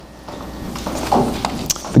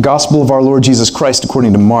Gospel of our Lord Jesus Christ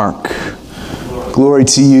according to Mark. Glory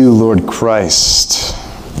to you, Lord Christ.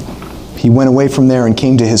 He went away from there and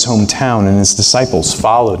came to his hometown, and his disciples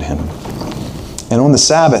followed him. And on the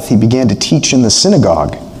Sabbath he began to teach in the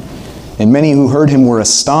synagogue. And many who heard him were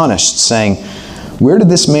astonished, saying, "Where did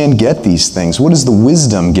this man get these things? What is the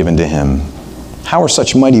wisdom given to him? How are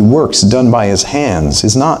such mighty works done by his hands?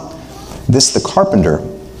 Is not this the carpenter,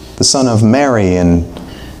 the son of Mary, and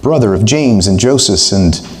brother of James and Joseph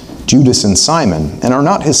and Judas and Simon? And are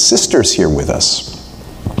not his sisters here with us?"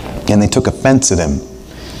 And they took offense at him.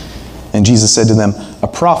 And Jesus said to them, "A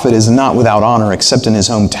prophet is not without honor except in his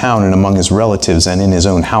hometown and among his relatives and in his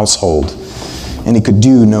own household." And he could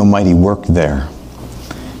do no mighty work there,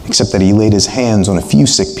 except that he laid his hands on a few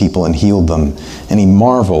sick people and healed them. And he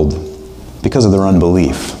marveled because of their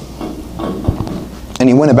unbelief. And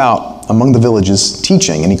he went about among the villages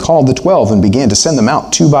teaching, and he called the 12 and began to send them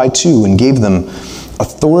out 2 by 2 and gave them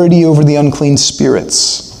authority over the unclean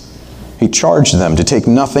spirits. He charged them to take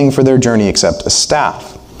nothing for their journey except a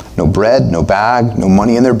staff, no bread, no bag, no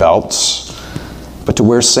money in their belts, but to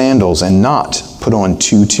wear sandals and not put on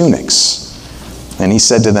 2 tunics. And he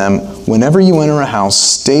said to them, "Whenever you enter a house,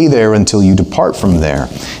 stay there until you depart from there.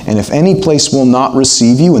 And if any place will not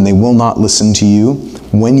receive you and they will not listen to you,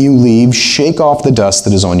 when you leave, shake off the dust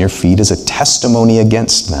that is on your feet as a testimony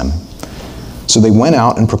against them." So they went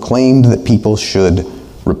out and proclaimed that people should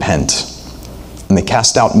repent. And they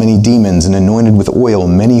cast out many demons and anointed with oil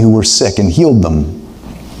many who were sick and healed them.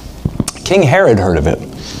 King Herod heard of it,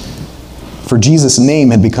 for Jesus'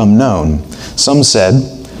 name had become known. Some said,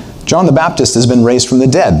 "John the Baptist has been raised from the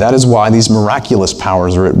dead. That is why these miraculous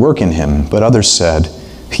powers are at work in him." But others said,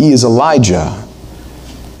 "He is Elijah."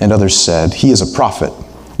 And others said, "He is a prophet,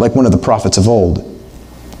 like one of the prophets of old."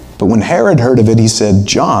 But when Herod heard of it, he said,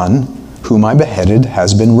 "John, whom I beheaded,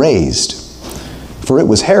 has been raised." For it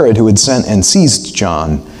was Herod who had sent and seized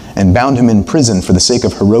John and bound him in prison for the sake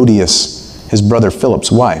of Herodias, his brother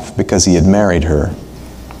Philip's wife, because he had married her.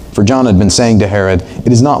 For John had been saying to Herod,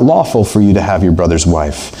 "It is not lawful for you to have your brother's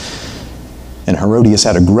wife." And Herodias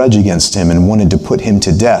had a grudge against him and wanted to put him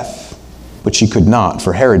to death. But she could not,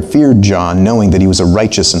 for Herod feared John, knowing that he was a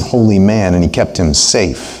righteous and holy man, and he kept him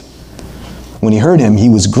safe. When he heard him, he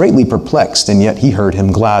was greatly perplexed, and yet he heard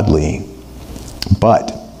him gladly.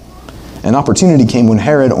 But an opportunity came when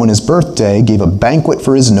Herod, on his birthday, gave a banquet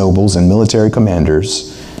for his nobles and military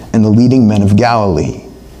commanders and the leading men of Galilee.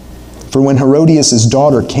 For when Herodias'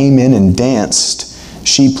 daughter came in and danced,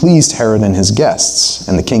 she pleased Herod and his guests.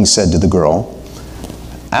 And the king said to the girl,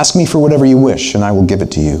 "Ask me for whatever you wish, and I will give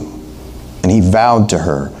it to you." And he vowed to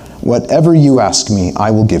her, "Whatever you ask me,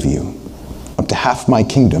 I will give you, up to half my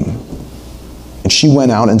kingdom." And she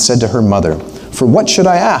went out and said to her mother, "For what should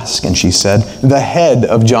I ask?" And she said, "The head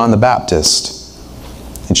of John the Baptist."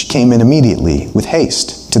 And she came in immediately with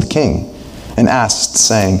haste to the king and asked,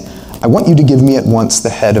 saying, "I want you to give me at once the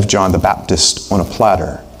head of John the Baptist on a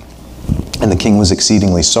platter." And the king was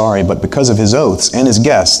exceedingly sorry, but because of his oaths and his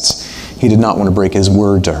guests, he did not want to break his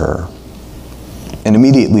word to her. And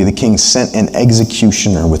immediately the king sent an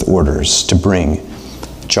executioner with orders to bring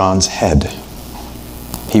John's head.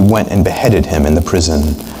 He went and beheaded him in the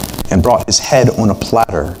prison and brought his head on a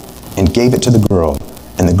platter and gave it to the girl,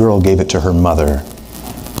 and the girl gave it to her mother.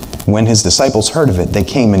 When his disciples heard of it, they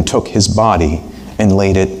came and took his body and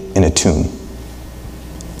laid it in a tomb.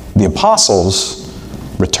 The apostles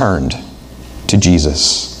returned to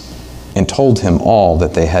Jesus and told him all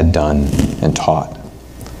that they had done and taught.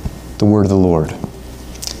 The word of the Lord.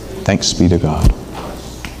 Thanks be to God.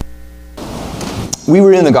 We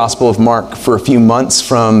were in the Gospel of Mark for a few months,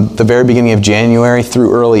 from the very beginning of January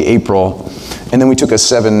through early April, and then we took a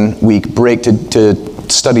 7-week break to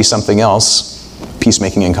study something else,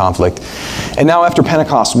 peacemaking and conflict. And now after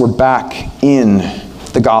Pentecost, we're back in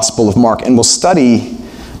the Gospel of Mark, and we'll study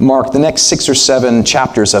Mark, the next 6 or 7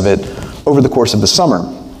 chapters of it, over the course of the summer.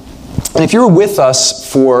 And if you're with us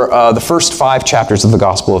for the first 5 chapters of the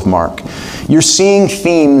Gospel of Mark, you're seeing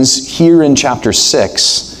themes here in chapter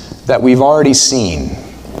 6 that we've already seen.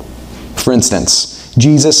 For instance,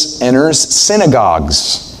 Jesus enters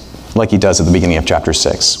synagogues like he does at the beginning of chapter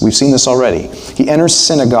 6. We've seen this already. He enters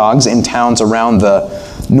synagogues in towns around the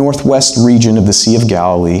northwest region of the Sea of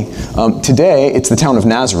Galilee. Today, it's the town of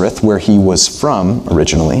Nazareth, where he was from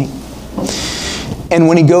originally. And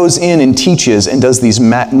when he goes in and teaches and does these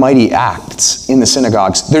mighty acts in the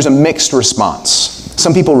synagogues, there's a mixed response.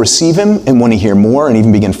 Some people receive him and want to hear more and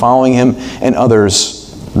even begin following him, and others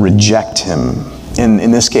reject him. And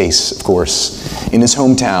in this case, of course, in his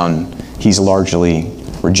hometown, he's largely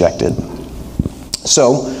rejected.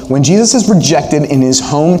 So, when Jesus is rejected in his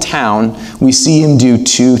hometown, we see him do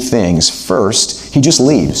two things. First, he just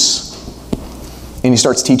leaves, and he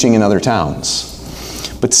starts teaching in other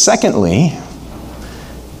towns. But secondly,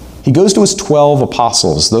 he goes to his 12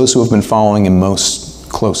 apostles, those who have been following him most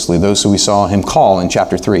closely, those who we saw him call in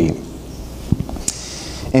chapter 3.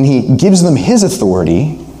 And he gives them his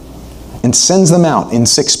authority and sends them out in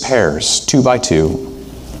 6 pairs, 2 by 2,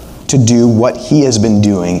 to do what he has been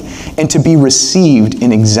doing and to be received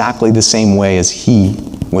in exactly the same way as he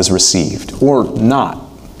was received, or not.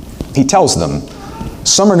 He tells them,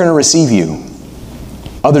 some are going to receive you,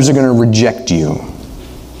 others are going to reject you.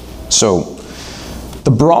 So,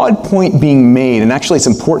 the broad point being made, and actually it's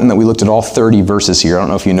important that we looked at all 30 verses here, I don't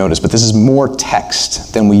know if you noticed, but this is more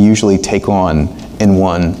text than we usually take on in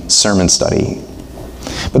one sermon study.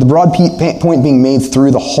 But the broad point being made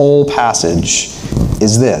through the whole passage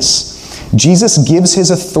is this. Jesus gives his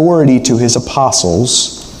authority to his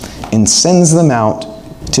apostles and sends them out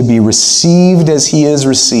to be received as he is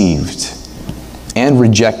received and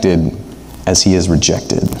rejected as he is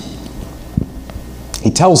rejected. He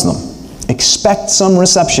tells them, expect some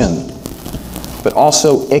reception, but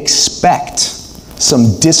also expect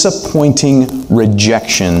some disappointing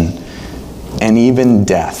rejection and even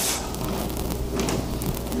death.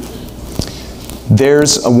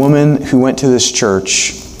 There's a woman who went to this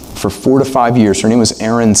church for 4 to 5 years. Her name was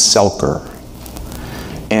Erin Selker.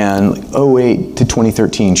 And 2008 to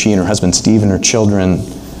 2013, she and her husband Steve and her children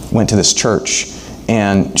went to this church.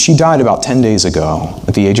 And she died about 10 days ago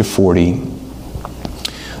at the age of 40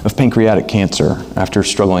 of pancreatic cancer after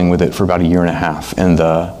struggling with it for about 1.5 years. And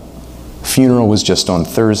the funeral was just on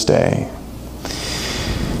Thursday.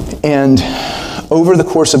 And over the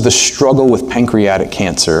course of the struggle with pancreatic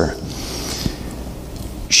cancer,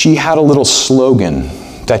 she had a little slogan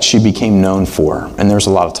that she became known for. And there's a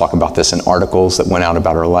lot of talk about this in articles that went out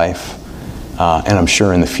about her life. And I'm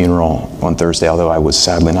sure in the funeral on Thursday, although I was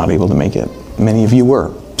sadly not able to make it. Many of you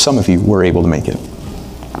were. Some of you were able to make it.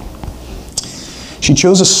 She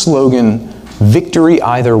chose a slogan, victory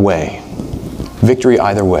either way. Victory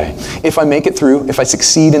either way. If I make it through, if I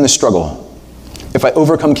succeed in the struggle, if I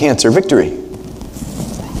overcome cancer, victory.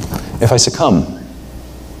 If I succumb,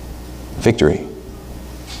 victory.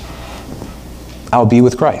 I'll be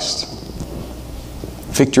with Christ.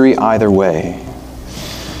 Victory either way.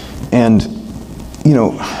 And, you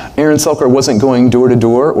know, Erin Selker wasn't going door to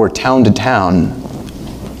door or town to town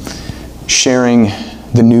sharing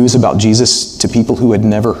the news about Jesus to people who had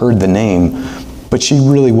never heard the name, but she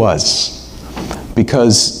really was,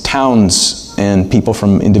 because towns and people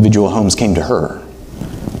from individual homes came to her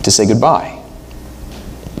to say goodbye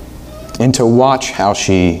and to watch how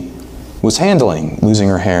she was handling losing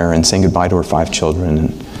her hair and saying goodbye to her 5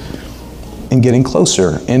 children and getting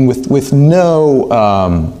closer and with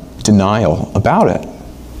no denial about it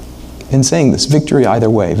and saying this, victory either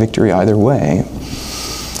way, victory either way.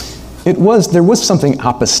 There was something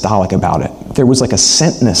apostolic about it. There was like a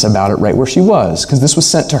sentness about it right where she was, because this was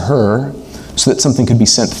sent to her so that something could be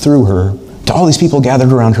sent through her to all these people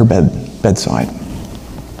gathered around her bedside.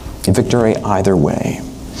 Victory either way.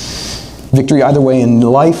 Victory either way in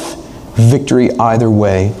life, victory either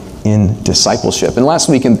way in discipleship. And last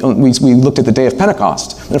week we looked at the day of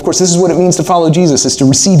Pentecost. And of course, this is what it means to follow Jesus, is to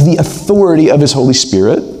receive the authority of his Holy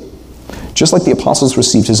Spirit. Just like the apostles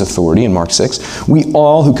received his authority in Mark 6, we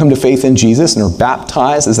all who come to faith in Jesus and are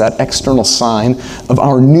baptized as that external sign of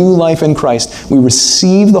our new life in Christ, we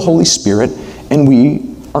receive the Holy Spirit and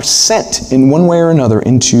we are sent in one way or another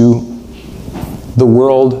into the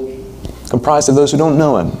world comprised of those who don't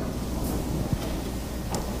know him.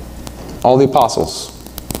 All the apostles,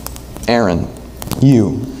 Aaron,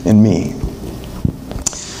 you, and me.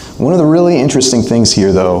 One of the really interesting things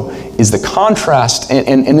here, though, is the contrast,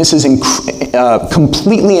 and this is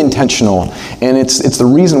completely intentional, and it's the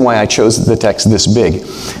reason why I chose the text this big.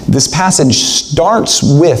 This passage starts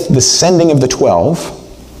with the sending of the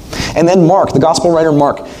 12, and then Mark, the gospel writer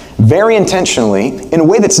Mark, very intentionally, in a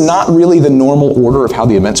way that's not really the normal order of how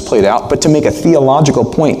the events played out, but to make a theological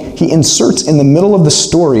point, he inserts in the middle of the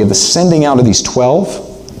story of the sending out of these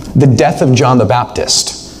 12, the death of John the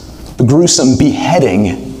Baptist, the gruesome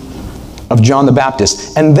beheading of John the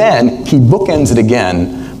Baptist, and then he bookends it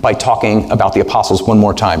again by talking about the apostles one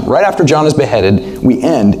more time. Right after John is beheaded, we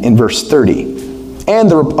end in verse 30. And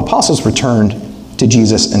the apostles returned to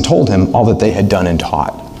Jesus and told him all that they had done and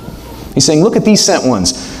taught. He's saying, look at these sent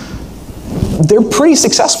ones. They're pretty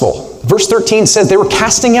successful. Verse 13 says they were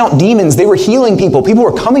casting out demons. They were healing people. People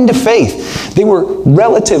were coming to faith. They were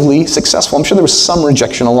relatively successful. I'm sure there was some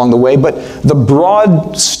rejection along the way, but the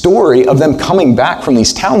broad story of them coming back from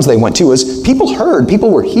these towns they went to was people heard,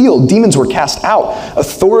 people were healed, demons were cast out,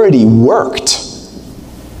 authority worked.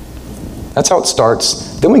 That's how it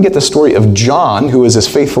starts. Then we get the story of John, who was as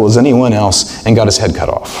faithful as anyone else and got his head cut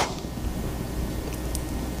off.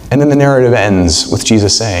 And then the narrative ends with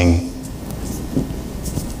Jesus saying,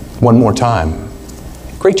 one more time,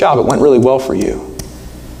 great job, it went really well for you.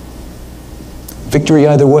 Victory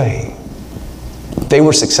either way. They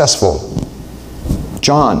were successful.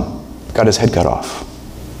 John got his head cut off.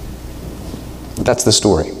 That's the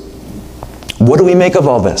story. What do we make of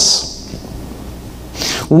all this?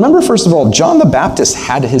 Remember, first of all, John the Baptist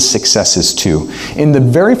had his successes too. In the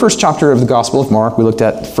very first chapter of the Gospel of Mark, we looked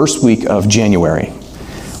at the first week of January,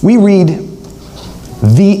 we read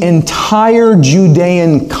the entire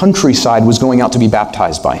Judean countryside was going out to be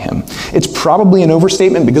baptized by him. It's probably an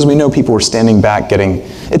overstatement because we know people were standing back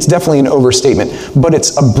it's definitely an overstatement, but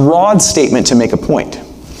it's a broad statement to make a point.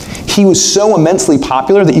 He was so immensely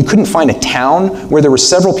popular that you couldn't find a town where there were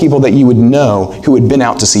several people that you would know who had been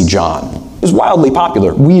out to see John. It was wildly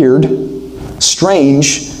popular, weird,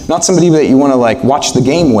 strange, not somebody that you want to watch the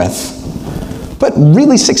game with, but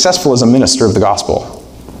really successful as a minister of the gospel.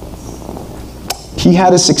 He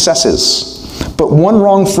had his successes, but one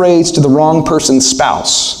wrong phrase to the wrong person's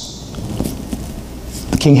spouse,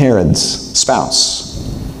 the King Herod's spouse,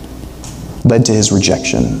 led to his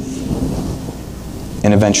rejection.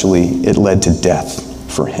 And eventually it led to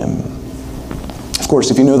death for him. Of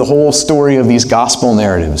course, if you know the whole story of these gospel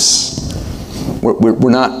narratives,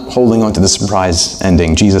 we're not holding on to the surprise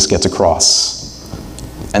ending. Jesus gets a cross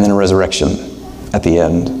and then a resurrection at the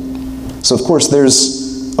end. So of course there's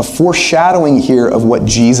a foreshadowing here of what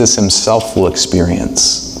Jesus himself will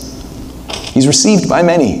experience. He's received by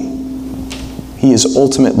many. He is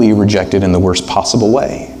ultimately rejected in the worst possible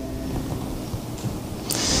way.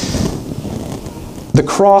 The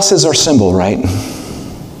cross is our symbol, right?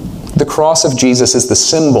 The cross of Jesus is the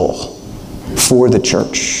symbol for the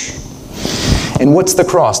church. And what's the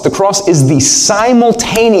cross? The cross is the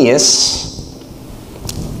simultaneous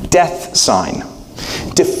death sign,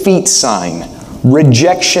 defeat sign,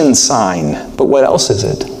 rejection sign. But what else is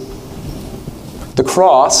it? The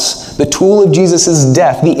cross, the tool of Jesus'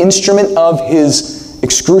 death, the instrument of his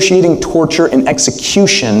excruciating torture and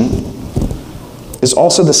execution, is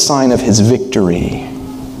also the sign of his victory.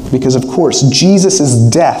 Because of course, Jesus'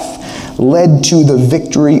 death led to the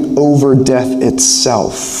victory over death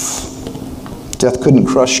itself. Death couldn't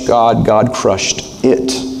crush God, God crushed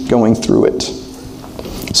it, going through it.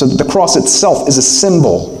 So the cross itself is a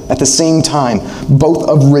symbol at the same time, both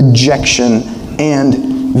of rejection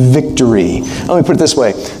and victory. Let me put it this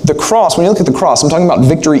way. The cross, when you look at the cross, I'm talking about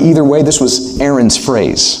victory either way. This was Aaron's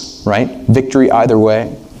phrase, right? Victory either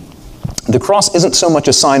way. The cross isn't so much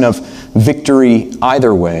a sign of victory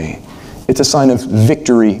either way. It's a sign of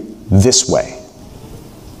victory this way.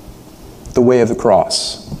 The way of the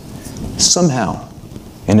cross. Somehow,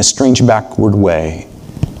 in a strange backward way,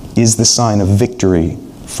 is the sign of victory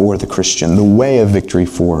for the Christian, the way of victory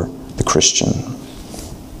for the Christian.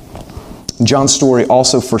 John's story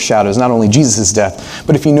also foreshadows not only Jesus' death,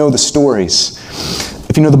 but if you know the stories,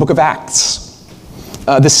 if you know the book of Acts,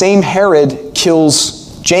 the same Herod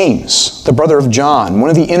kills James, the brother of John, one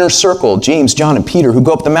of the inner circle, James, John, and Peter, who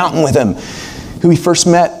go up the mountain with him, who he first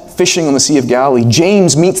met fishing on the Sea of Galilee.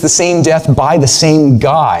 James meets the same death by the same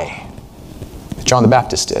guy that John the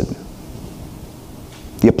Baptist did.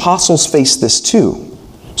 The apostles faced this too.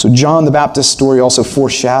 So John the Baptist's story also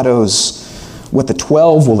foreshadows what the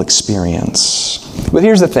 12 will experience. But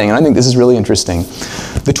here's the thing, and I think this is really interesting.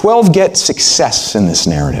 The 12 get success in this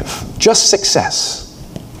narrative. Just success.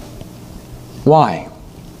 Why?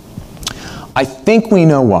 I think we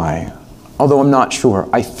know why, although I'm not sure.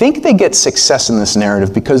 I think they get success in this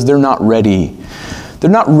narrative because they're not ready. They're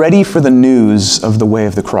not ready for the news of the way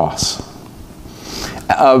of the cross.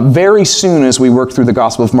 Very soon as we work through the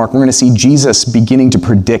Gospel of Mark, we're going to see Jesus beginning to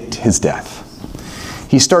predict his death.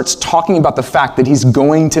 He starts talking about the fact that he's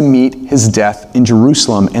going to meet his death in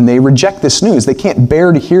Jerusalem, and they reject this news. They can't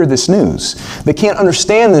bear to hear this news. They can't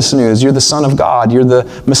understand this news. You're the Son of God. You're the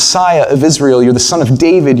Messiah of Israel. You're the Son of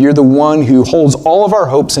David. You're the one who holds all of our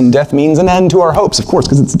hopes, and death means an end to our hopes, of course,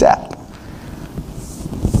 because it's death.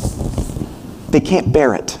 They can't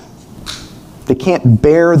bear it. They can't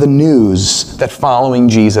bear the news that following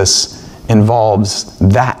Jesus involves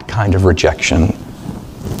that kind of rejection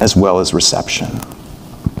as well as reception.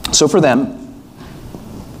 So for them,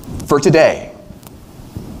 for today,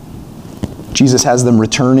 Jesus has them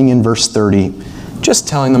returning in verse 30, just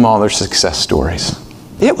telling them all their success stories.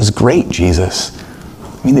 It was great, Jesus.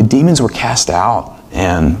 I mean, the demons were cast out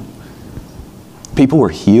and people were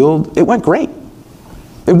healed. It went great.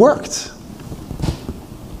 It worked.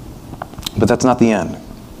 But that's not the end.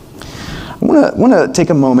 I want to take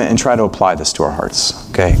a moment and try to apply this to our hearts,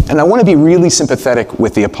 okay? And I want to be really sympathetic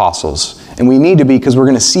with the apostles. And we need to be, because we're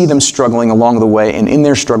going to see them struggling along the way, and in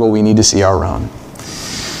their struggle we need to see our own.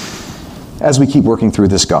 As we keep working through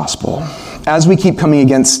this gospel, as we keep coming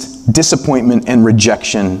against disappointment and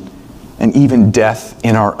rejection and even death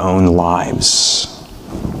in our own lives.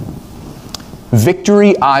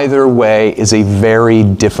 Victory either way is a very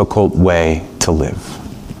difficult way to live.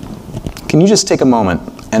 Can you just take a moment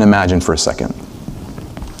and imagine for a second?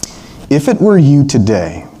 If it were you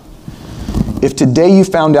today, if today you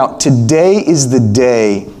found out today is the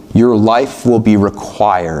day your life will be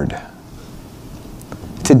required.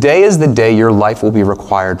 Today is the day your life will be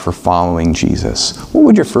required for following Jesus. What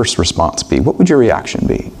would your first response be? What would your reaction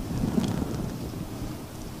be?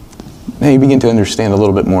 Now you begin to understand a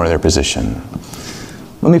little bit more of their position.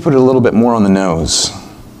 Let me put it a little bit more on the nose.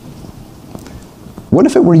 What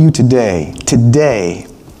if it were you today? Today,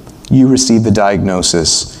 you receive the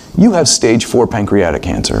diagnosis. You have stage 4 pancreatic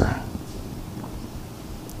cancer.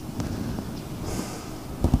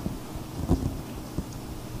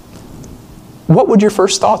 What would your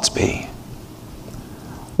first thoughts be?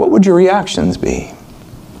 What would your reactions be?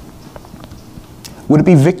 Would it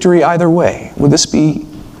be victory either way? Would this be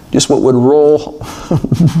just what would roll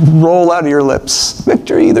out of your lips?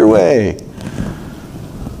 Victory either way.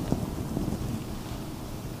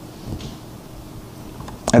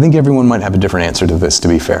 I think everyone might have a different answer to this, to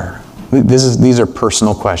be fair. These are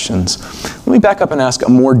personal questions. Let me back up and ask a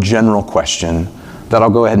more general question that I'll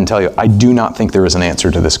go ahead and tell you. I do not think there is an answer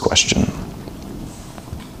to this question.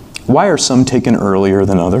 Why are some taken earlier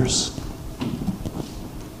than others?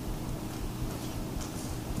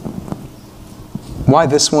 Why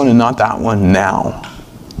this one and not that one now?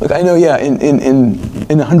 Look, I know, yeah, in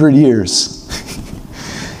 100 years,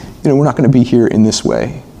 we're not going to be here in this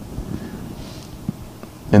way.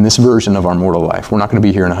 In this version of our mortal life. We're not going to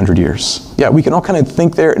be here in 100 years. Yeah, we can all kind of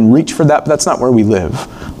think there and reach for that, but that's not where we live.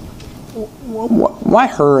 Why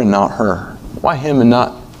her and not her? Why him and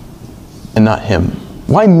not him?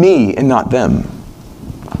 Why me and not them?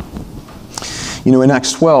 In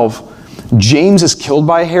Acts 12, James is killed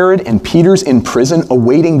by Herod and Peter's in prison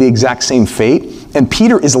awaiting the exact same fate, and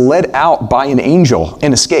Peter is led out by an angel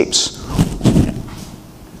and escapes.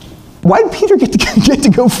 Why did Peter get to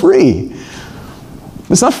go free?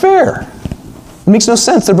 It's not fair. It makes no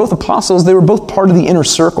sense. They're both apostles. They were both part of the inner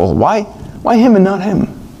circle. Why him and not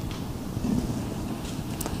him?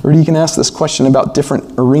 Or you can ask this question about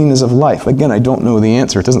different arenas of life. Again, I don't know the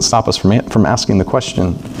answer. It doesn't stop us from asking the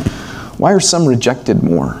question. Why are some rejected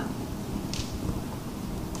more?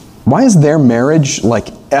 Why is their marriage like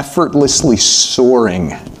effortlessly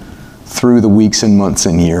soaring through the weeks and months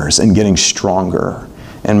and years and getting stronger,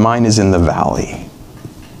 and mine is in the valley?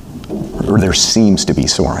 Or there seems to be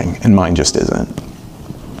soaring, and mine just isn't.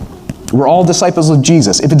 We're all disciples of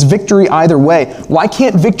Jesus. If it's victory either way, why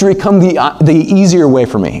can't victory come the easier way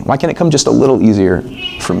for me? Why can't it come just a little easier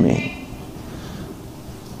for me?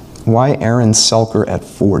 Why Aaron Selker at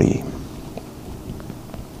 40?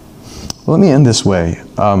 Well, let me end this way.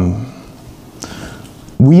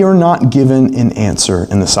 We are not given an answer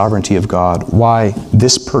in the sovereignty of God why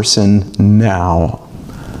this person now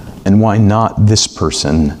and why not this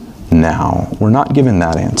person now. We're not given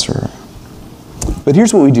that answer. But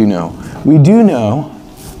here's what we do know. We do know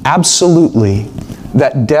absolutely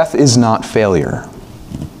that death is not failure.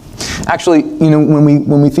 Actually,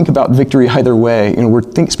 when we think about victory either way, we're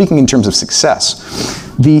speaking in terms of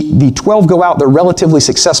success. The 12 go out, they're relatively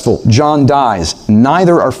successful. John dies.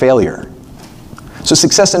 Neither are failure. So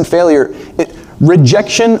success and failure,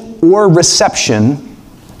 rejection or reception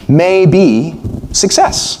may be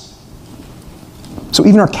success. So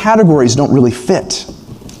even our categories don't really fit.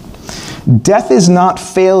 Death is not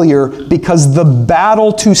failure because the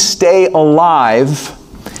battle to stay alive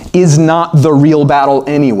is not the real battle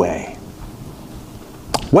anyway.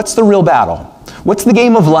 What's the real battle? What's the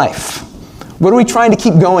game of life? What are we trying to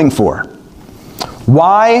keep going for?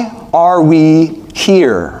 Why are we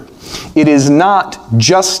here? It is not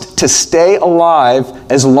just to stay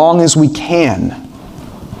alive as long as we can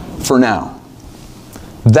for now.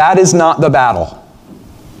 That is not the battle.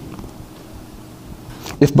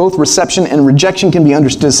 If both reception and rejection can be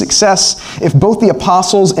understood as success, if both the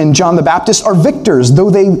apostles and John the Baptist are victors,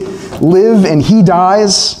 though they live and he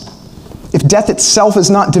dies, if death itself is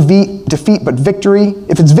not defeat but victory,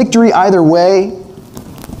 if it's victory either way,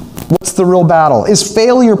 what's the real battle? Is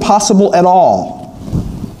failure possible at all?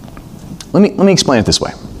 Let me explain it this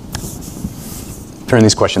way. Turn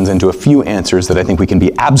these questions into a few answers that I think we can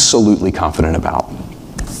be absolutely confident about.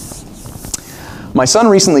 My son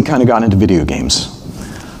recently kind of got into video games.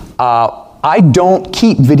 I don't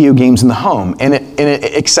keep video games in the home,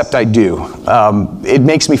 except I do. It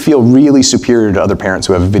makes me feel really superior to other parents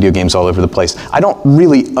who have video games all over the place. I don't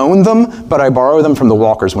really own them, but I borrow them from the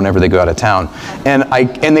Walkers whenever they go out of town.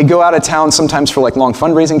 And they go out of town sometimes for like long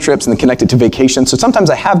fundraising trips and they connect it to vacation. So sometimes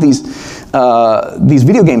I have these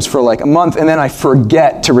video games for like a month and then I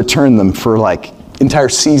forget to return them for like entire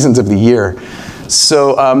seasons of the year.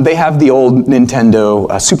 So they have the old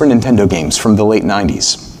Nintendo, Super Nintendo games from the late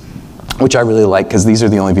 90s. Which I really like because these are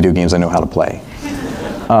the only video games I know how to play.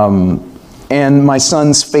 And my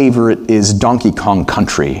son's favorite is Donkey Kong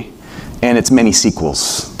Country, and its many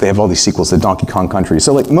sequels. They have all these sequels to Donkey Kong Country.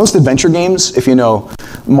 So like most adventure games, if you know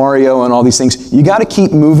Mario and all these things, you got to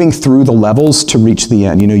keep moving through the levels to reach the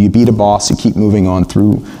end. You know, you beat a boss, you keep moving on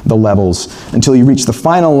through the levels until you reach the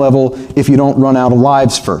final level if you don't run out of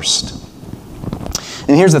lives first.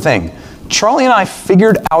 And here's the thing. Charlie and I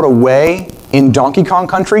figured out a way in Donkey Kong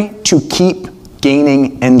Country to keep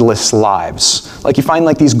gaining endless lives. Like you find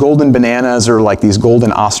like these golden bananas or like these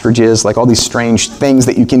golden ostriches, like all these strange things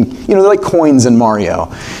that you can, you know, they're like coins in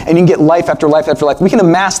Mario. And you can get life after life after life. We can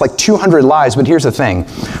amass like 200 lives, but here's the thing.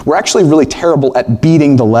 We're actually really terrible at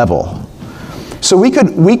beating the level. So we could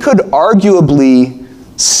arguably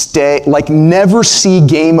stay, like never see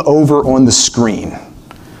game over on the screen,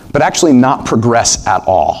 but actually not progress at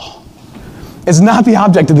all. It's not the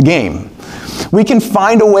object of the game. We can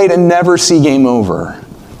find a way to never see game over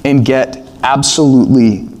and get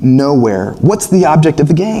absolutely nowhere. What's the object of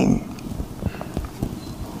the game?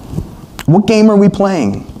 What game are we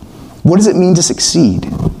playing? What does it mean to succeed?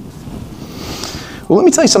 Well, let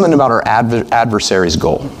me tell you something about our adversary's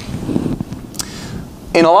goal.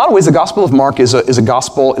 In a lot of ways, the Gospel of Mark is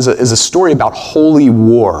a story about holy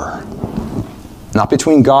war. Not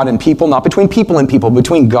between God and people, not between people and people,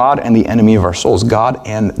 between God and the enemy of our souls, God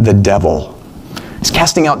and the devil. He's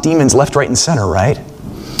casting out demons left, right, and center, right?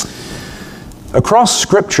 Across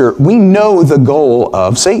Scripture, we know the goal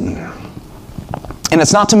of Satan. And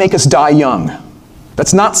it's not to make us die young.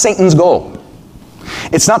 That's not Satan's goal.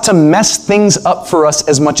 It's not to mess things up for us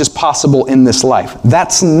as much as possible in this life.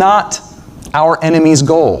 That's not our enemy's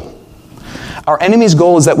goal. Our enemy's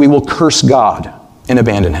goal is that we will curse God and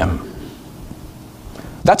abandon Him.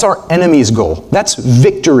 That's our enemy's goal. That's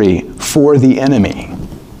victory for the enemy.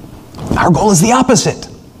 Our goal is the opposite.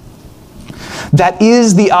 That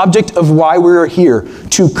is the object of why we are here,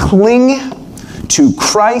 to cling to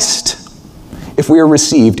Christ if we are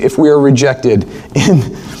received, if we are rejected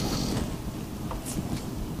in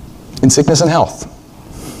sickness and health.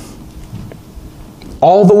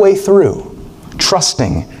 All the way through,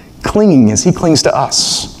 trusting, clinging as He clings to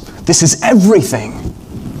us. This is everything.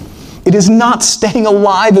 It is not staying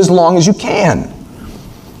alive as long as you can.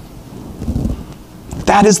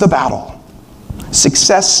 That is the battle.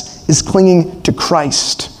 Success is clinging to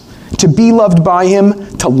Christ. To be loved by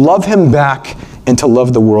Him, to love Him back, and to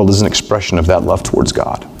love the world is an expression of that love towards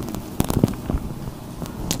God.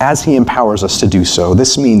 As He empowers us to do so,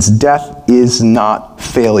 this means death is not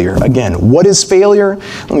failure. Again, what is failure?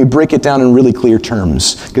 Let me break it down in really clear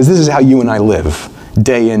terms, because this is how you and I live,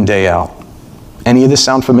 day in, day out. Any of this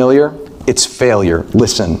sound familiar? It's failure.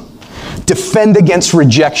 Listen. Defend against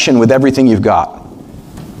rejection with everything you've got.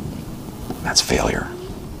 That's failure.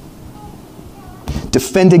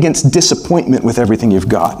 Defend against disappointment with everything you've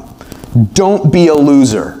got. Don't be a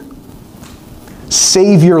loser.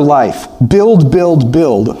 Save your life. Build, build,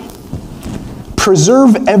 build.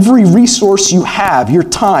 Preserve every resource you have, your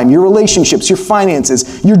time, your relationships, your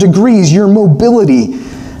finances, your degrees, your mobility,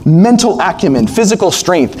 mental acumen, physical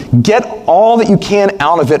strength. Get all that you can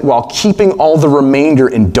out of it while keeping all the remainder,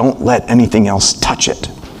 and don't let anything else touch it.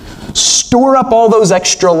 Store up all those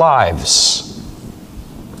extra lives.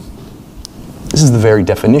 This is the very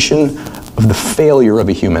definition of the failure of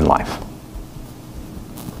a human life.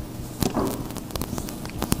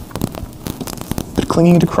 But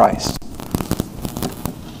clinging to Christ,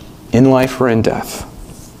 in life or in death,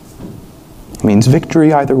 means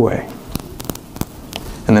victory either way.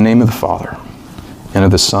 In the name of the Father, and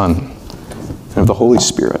of the Son, and of the Holy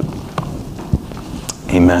Spirit.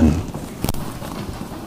 Amen.